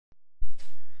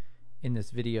In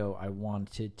this video, I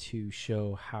wanted to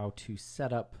show how to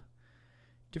set up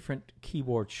different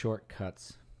keyboard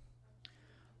shortcuts.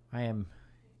 I am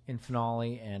in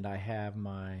Finale and I have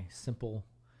my simple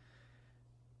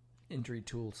entry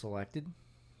tool selected.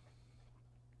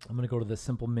 I'm going to go to the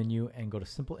simple menu and go to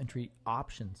simple entry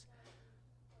options.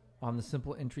 On the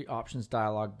simple entry options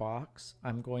dialog box,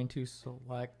 I'm going to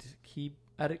select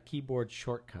edit keyboard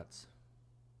shortcuts.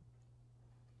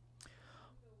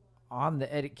 On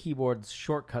the edit keyboard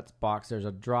shortcuts box, there's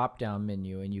a drop down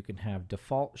menu and you can have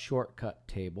default shortcut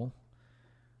table,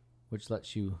 which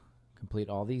lets you complete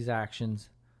all these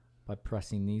actions by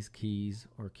pressing these keys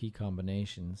or key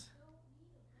combinations.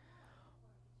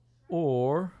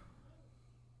 Or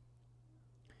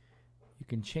you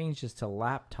can change this to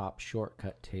laptop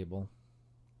shortcut table.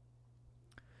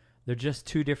 They're just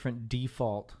two different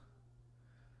default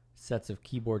sets of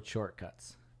keyboard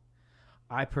shortcuts.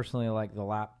 I personally like the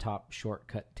laptop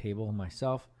shortcut table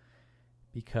myself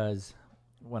because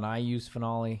when I use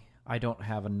Finale, I don't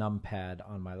have a numpad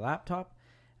on my laptop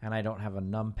and I don't have a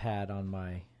numpad on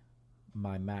my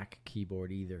Mac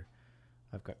keyboard either.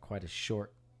 I've got quite a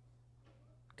short,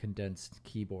 condensed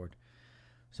keyboard.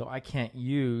 So I can't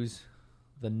use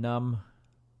the numpad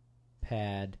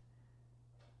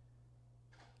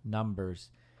numbers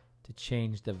to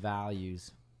change the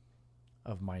values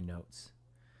of my notes.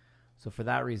 So for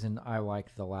that reason, I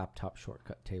like the laptop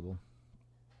shortcut table.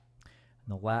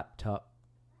 And the laptop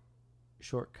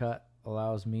shortcut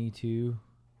allows me to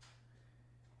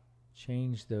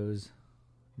change those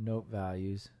note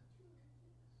values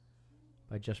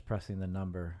by just pressing the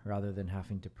number rather than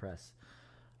having to press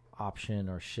Option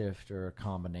or Shift or a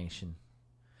combination.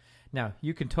 Now,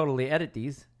 you can totally edit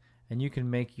these and you can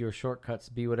make your shortcuts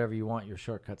be whatever you want your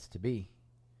shortcuts to be.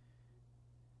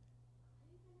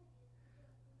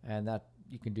 And that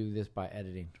you can do this by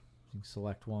editing. You can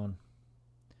select one,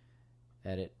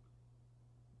 edit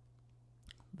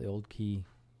the old key,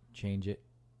 change it.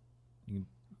 You can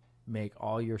make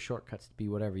all your shortcuts to be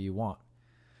whatever you want.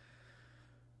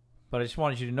 But I just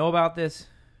wanted you to know about this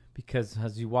because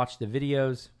as you watch the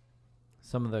videos,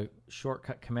 some of the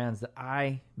shortcut commands that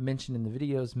I mentioned in the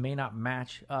videos may not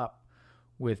match up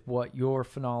with what your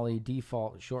Finale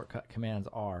default shortcut commands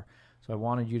are. So I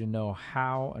wanted you to know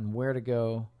how and where to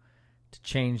go to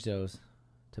change those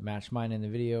to match mine in the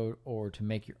video or to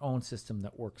make your own system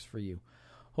that works for you.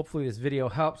 Hopefully this video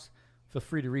helps. Feel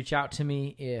free to reach out to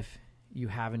me if you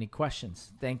have any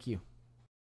questions. Thank you.